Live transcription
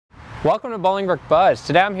Welcome to Bolingbrook Buzz.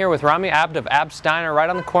 Today I'm here with Rami Abd of Abd's Diner right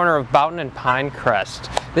on the corner of Boughton and Pinecrest.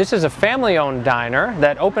 This is a family-owned diner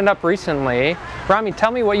that opened up recently. Rami, tell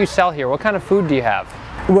me what you sell here. What kind of food do you have?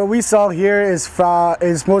 What we sell here is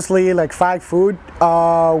mostly like fried food.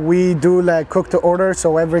 We do like cook to order,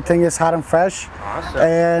 so everything is hot and fresh. Awesome.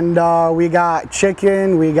 And we got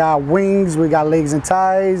chicken, we got wings, we got legs and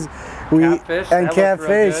thighs.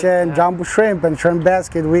 Catfish and jumbo shrimp and shrimp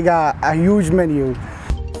basket. We got a huge menu.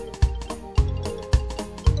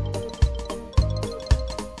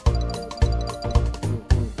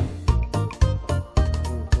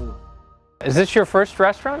 Is this your first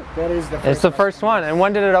restaurant? That is the first. It's the first one. And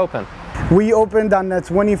when did it open? We opened on the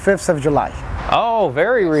 25th of July. Oh,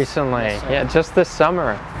 very recently. Yeah, just this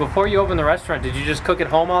summer. Before you opened the restaurant, did you just cook at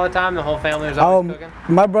home all the time? The whole family was always cooking?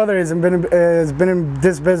 My brother has been in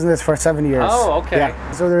this business for 7 years. Oh, okay.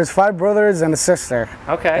 Yeah. So there's 5 brothers and a sister.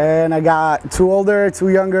 Okay. And I got 2 older, 2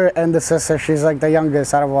 younger, and the sister. She's like the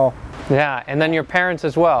youngest out of all. Yeah, and then your parents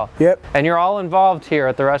as well. Yep. And you're all involved here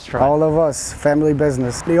at the restaurant. All of us, family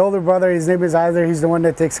business. The older brother, his name is Either. He's the one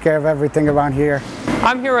that takes care of everything around here.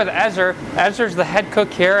 I'm here with Ezer. Ezer's the head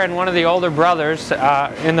cook here and one of the older brothers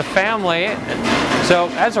in the family. So,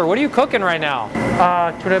 Ezer, what are you cooking right now?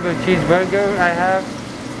 Triple cheeseburger I have,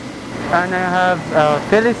 and I have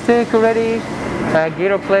Philly steak already,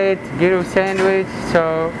 gyro plate, gyro sandwich.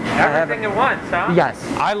 So Everything at once, huh? Yes.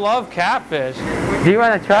 I love catfish. Do you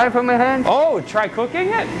want to try from my hand? Oh, try cooking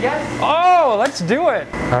it? Yes. Oh, let's do it.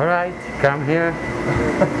 All right, come here.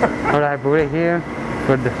 All right, put it here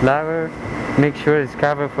for the flour. Make sure it's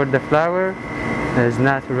covered for the flour. It's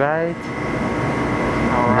not right.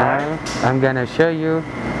 All right. Now I'm gonna show you.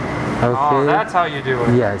 Okay. Oh, that's how you do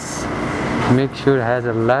it. Yes. Make sure it has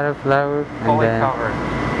a lot of flour. Fully and then covered.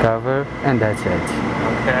 Cover, and that's it.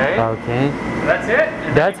 Okay. Okay. That's it?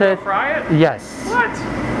 And That's then you it. go fry it? Yes. What?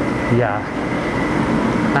 Yeah.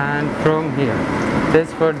 And from here,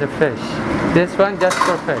 this for the fish. This one just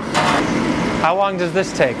for fish. How long does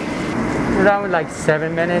this take? Around like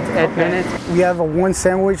 7 minutes, 8 minutes. We have one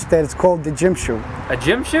sandwich that is called the gym shoe. A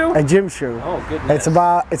gym shoe? A gym shoe. Oh, goodness.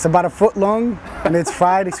 It's about a foot long, and it's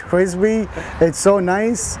fried. It's crispy. It's so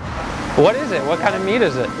nice. What is it? What kind of meat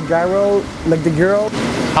is it? Gyro, like the gyro.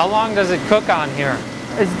 How long does it cook on here?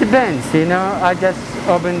 It depends, you know. I just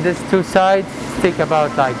open these 2 sides. Take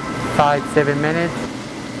about like 5-7 minutes.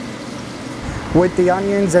 With the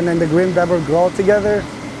onions and then the green pepper grow together.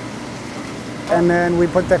 And then we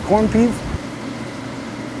put the corned beef.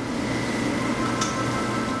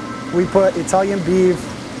 We put Italian beef.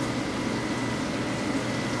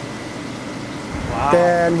 Wow.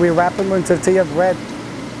 Then we wrap them in tortilla bread.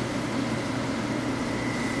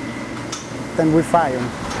 Then we fry them.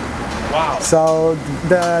 Wow. So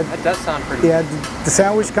That does sound pretty yeah, the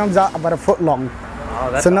sandwich comes out about a foot long. Oh,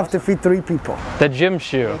 that's It's enough awesome. to feed 3 people. The gym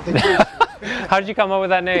shoe. How did you come up with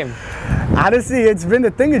that name? Honestly, it's been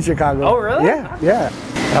a thing in Chicago. Oh, really? Yeah, yeah.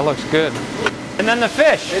 That looks good. And then the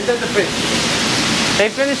fish. And then the fish. They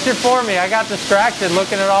finished it for me. I got distracted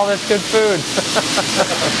looking at all this good food.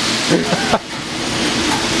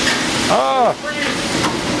 Oh.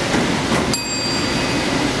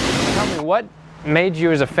 Tell me, what made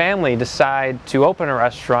you as a family decide to open a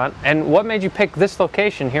restaurant, and what made you pick this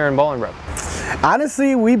location here in Bolingbrook?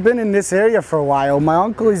 Honestly, we've been in this area for a while. My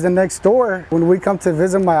uncle is the next door. When we come to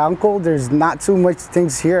visit my uncle, there's not too much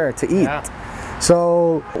things here to eat. Yeah.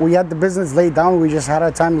 So we had the business laid down. We just had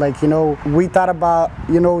our time, like, you know, we thought about,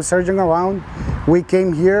 you know, searching around. We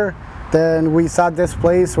came here, then we saw this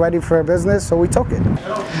place ready for a business, so we took it.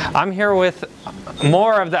 I'm here with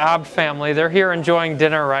more of the Abd family. They're here enjoying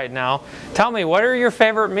dinner right now. Tell me, what are your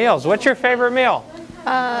favorite meals? What's your favorite meal?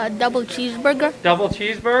 Double cheeseburger. Double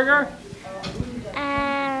cheeseburger?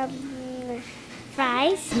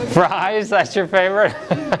 Fries. Fries, that's your favorite?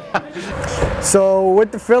 So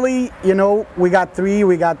with the Philly, you know, we got 3.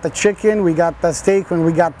 We got the chicken, we got the steak, and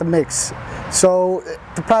we got the mix. So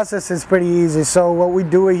the process is pretty easy. So what we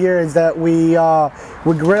do here is that we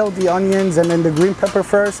grill the onions and then the green pepper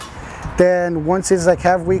first. Then once it's like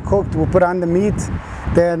halfway cooked, we'll put on the meat,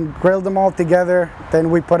 then grill them all together,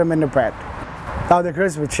 then we put them in the bread. Now the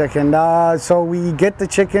crispy chicken. So we get the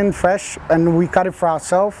chicken fresh and we cut it for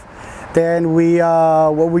ourselves. Then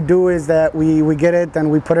what we do is that we get it, then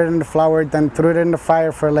we put it in the flour, then throw it in the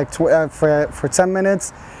fire for like for 10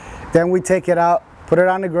 minutes. Then we take it out, put it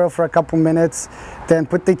on the grill for a couple minutes, then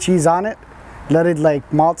put the cheese on it, let it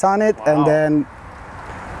like melt on it, and then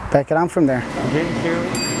pack it on from there.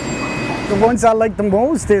 The ones I like the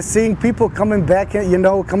most is seeing people coming back, you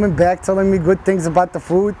know, coming back telling me good things about the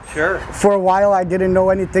food. Sure. For a while, I didn't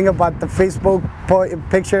know anything about the Facebook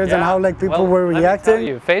pictures and how like people were reacting. Let me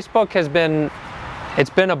tell you, Facebook has been, it's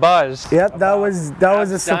been a buzz. Yep, that was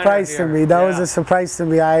a surprise to me. That was a surprise to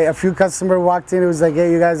me. A few customers walked in. It was like,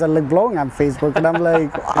 hey, you guys are like blowing on Facebook, and I'm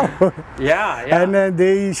like, wow. Yeah. And then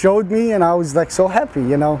they showed me, and I was like so happy,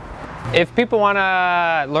 you know. If people want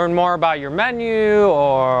to learn more about your menu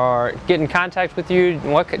or get in contact with you,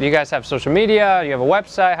 do you guys have social media? Do you have a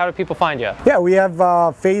website? How do people find you? Yeah, we have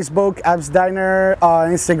Facebook, Abs Diner,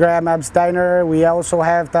 Instagram, Abs Diner. We also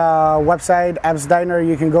have the website, Abs Diner.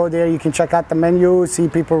 You can go there, you can check out the menu, see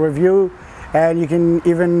people review, and you can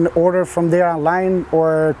even order from there online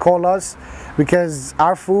or call us, because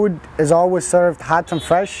our food is always served hot and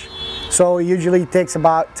fresh. So it usually takes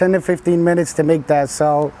about 10 to 15 minutes to make that.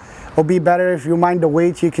 So it'll be better if you mind the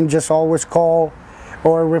wait. You can just always call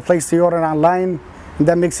or replace the order online, and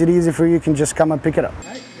that makes it easy for you. You can just come and pick it up. All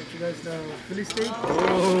right, get you guys the Philly steak.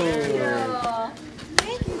 Oh.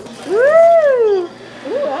 Woo!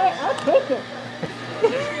 Ooh, I'll take it.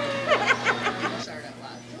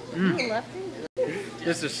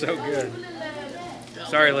 This is so good.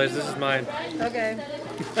 Sorry, Liz, this is mine. Okay.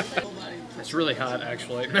 It's really hot,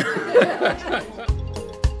 actually.